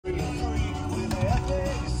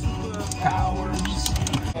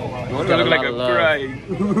I look like I'm crying.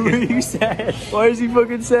 What are you sad? Why is he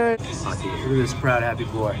fucking sad? Look at this proud, happy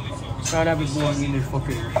boy. Proud, happy boy in this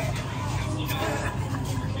fucking...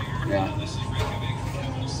 Yeah.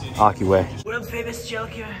 Aki way. World famous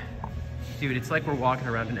Joker. Dude, it's like we're walking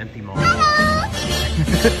around an empty mall.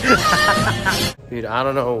 Dude, I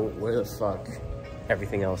don't know where the fuck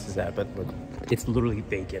everything else is at, but look, it's literally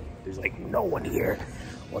vacant. There's like no one here.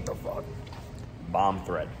 What the fuck? Bomb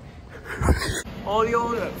threat. Oh,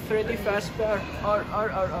 yo, Freddy Fazbear.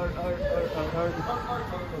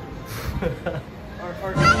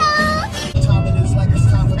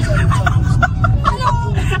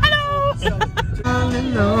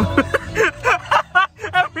 Hello.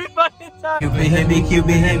 Everybody's on. You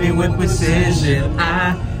behave me with precision.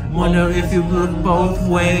 I wonder if you look both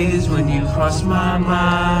ways when you cross my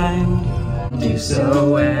mind. Do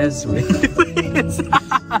so as we please.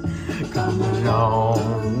 Come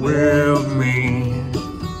along with me.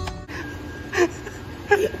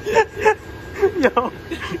 Yo.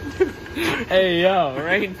 Hey, yo,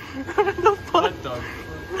 right? What the fuck?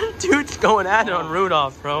 Dude's going at it on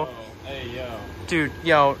Rudolph, bro. Hey, yo. Dude,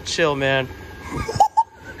 yo, chill, man.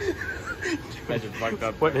 Guys are fucked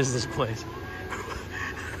up. What is this place?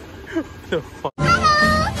 What the fuck?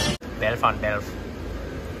 Belf on Belf.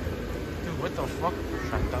 Dude, what the fuck?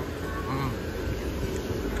 Shut up.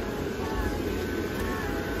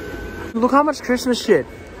 Look how much Christmas shit.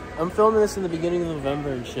 I'm filming this in the beginning of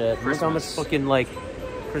November and shit. Christmas. Look how much fucking, like,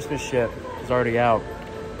 Christmas shit is already out.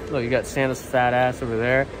 Look, you got Santa's fat ass over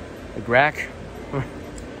there. The Grack.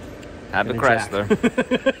 Have the Chrysler.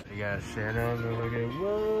 You got Santa on the looking.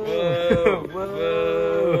 Whoa.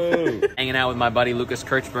 Whoa. Hanging out with my buddy Lucas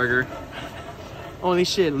Kirchberger. Holy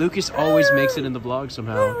shit, Lucas always makes it in the vlog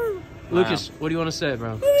somehow. Wow. Lucas, what do you want to say,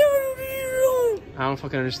 bro? I don't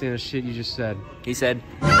fucking understand the shit you just said. He said,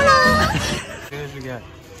 hello. What we got?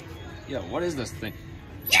 Yo, what is this thing?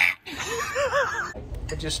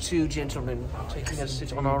 Just two gentlemen taking a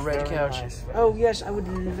sit on our red couch. Nice. Oh yes, I would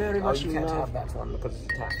very much you can't have that one because it's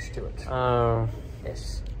attached to it. Oh.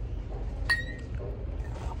 Yes.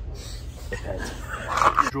 Depends.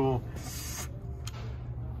 Joel.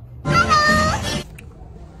 Hey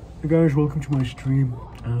guys, welcome to my stream.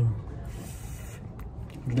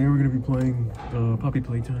 Today we're gonna be playing Poppy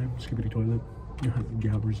Playtime, Skibbity Toilet,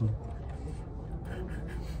 Gabbers.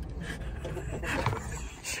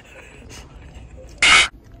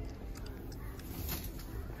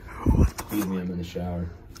 Excuse me, I'm in the shower.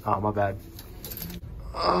 Oh, my bad.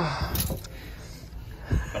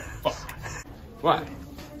 The fuck? What?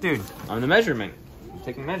 Dude. I'm the measurement. I'm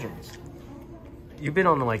taking measurements. You've been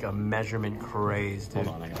on like a measurement craze, dude.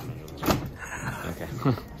 Hold on, I gotta measure this. Okay.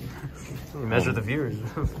 Measure the viewers.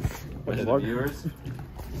 Measure the viewers.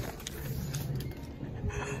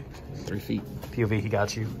 3 feet. POV, he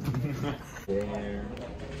got you. There.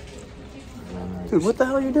 Dude, what the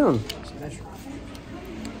hell are you doing?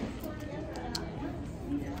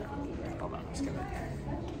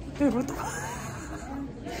 Dude, what the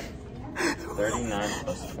 39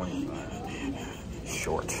 plus 25.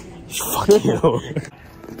 Short. Fuck you.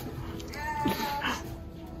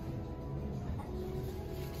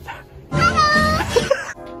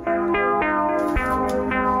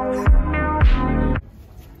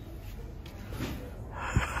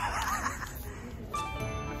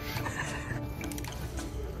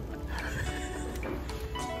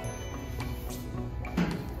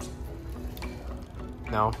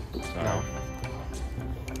 No. Sorry. No.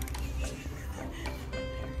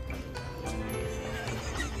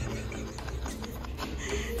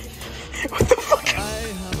 What the fuck?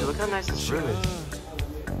 Dude, look how nice this room is.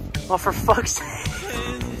 Oh, for fuck's sake.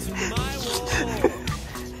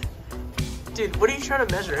 Dude, what are you trying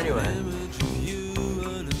to measure anyway?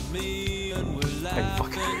 Hey,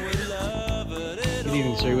 fuck. Good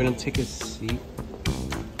evening, sir. You want to take a seat?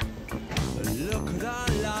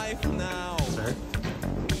 Sir?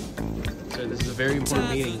 Sir, this is a very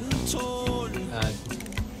important meeting. I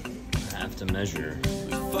have to measure.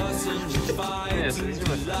 Yes, these are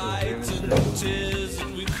my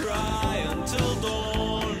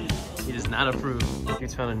He does not approve.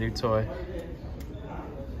 He's found a new toy.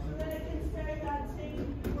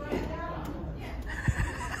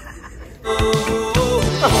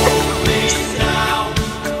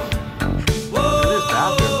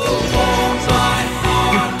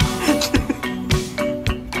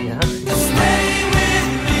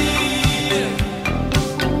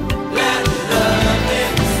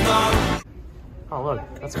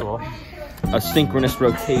 That's cool. A synchronous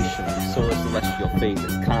rotation of solar celestial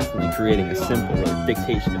phases, constantly creating a simple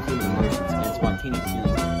dictation of human emotions and spontaneous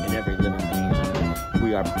feelings in every living being.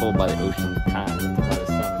 We are pulled by the ocean's tide, lifted by the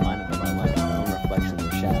sun, reminded of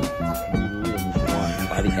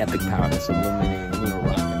epic power that's illuminating a lunar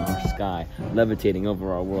rock in our sky, levitating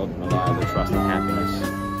over our world and reliable trust and happiness.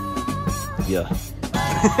 Yeah.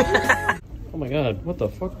 Oh my god, what the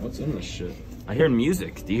fuck? What's in this shit? I hear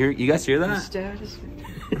music. Do you guys hear that?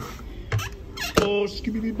 Oh,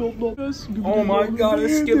 skibbity dog dog. Oh my god, a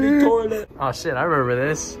skibbity toilet. Oh shit, I remember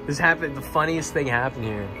this. This happened, the funniest thing happened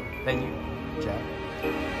here. Thank you, Jack.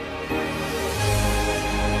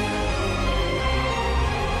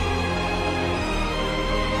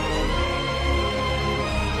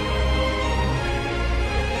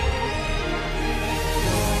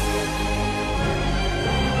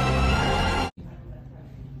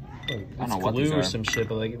 I don't know what these Glue or are. some shit,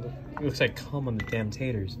 but like, it looks like cum on the damn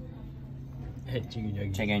taters. Hey, Jiggy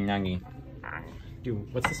Juggy. Chicken nuggy.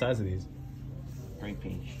 Dude, what's the size of these? 3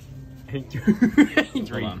 peach.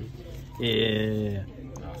 Hold on. Yeah.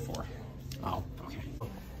 4. Oh, okay.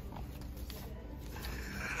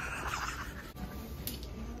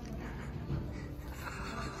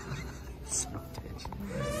 Son of a bitch.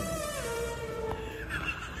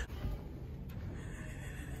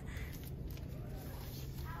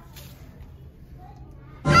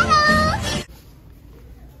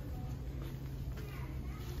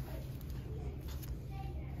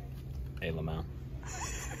 Hey, lmao.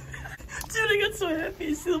 Dude, I got so happy.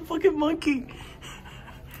 I see the fucking monkey.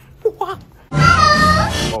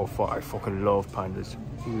 Oh, fuck. I fucking love pandas.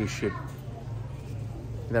 Look at this shit.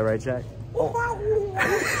 Is that right, Jack?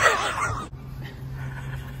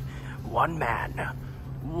 One man,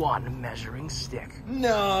 one measuring stick.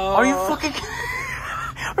 No. Are you fucking...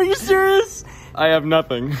 Are you serious? I have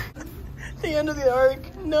nothing. The end of the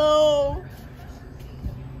arc? No.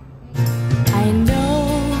 I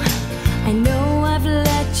know I've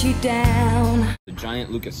let you down. The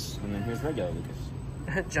giant Lucas, and then here's regular Lucas.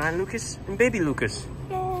 Giant Lucas and baby Lucas.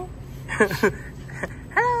 No.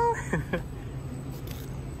 Hello.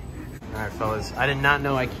 Alright, fellas. I did not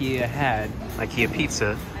know IKEA had IKEA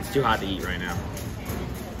pizza. It's too hot to eat right now.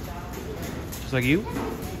 Just like you?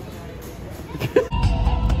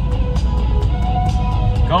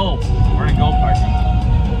 Go! We're in gold party.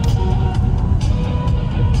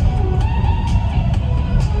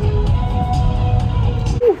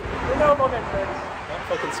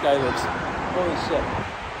 Fucking skylights. Holy shit.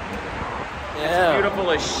 Yeah. It's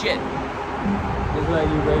beautiful as shit. Look like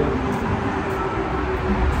you, baby.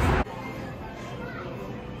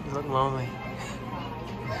 You look lonely.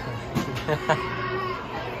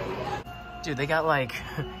 Dude, they got like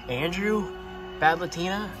Andrew, Bad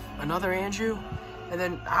Latina, another Andrew, and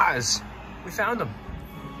then Oz. We found them.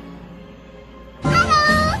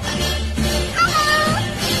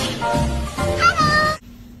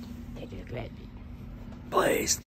 Please.